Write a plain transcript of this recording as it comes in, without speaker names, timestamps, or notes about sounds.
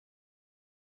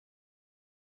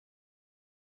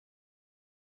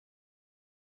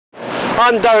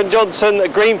I'm Darren Johnson, a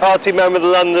Green Party member of the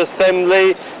London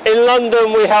Assembly. In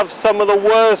London we have some of the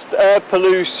worst air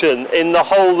pollution in the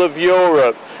whole of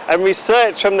Europe, and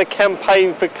research from the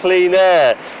Campaign for Clean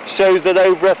Air shows that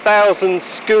over 1,000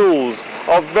 schools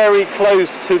are very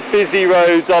close to busy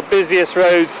roads, our busiest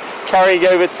roads, carrying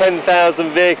over 10,000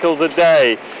 vehicles a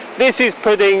day. This is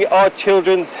putting our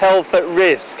children's health at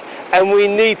risk, and we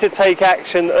need to take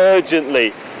action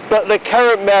urgently. But the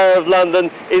current Mayor of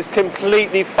London is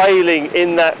completely failing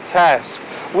in that task.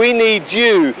 We need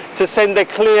you to send a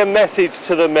clear message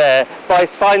to the Mayor by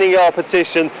signing our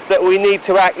petition that we need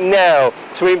to act now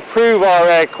to improve our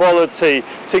air quality,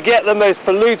 to get the most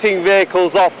polluting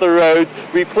vehicles off the road,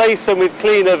 replace them with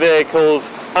cleaner vehicles,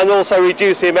 and also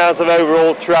reduce the amount of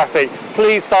overall traffic.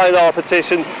 Please sign our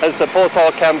petition and support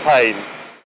our campaign.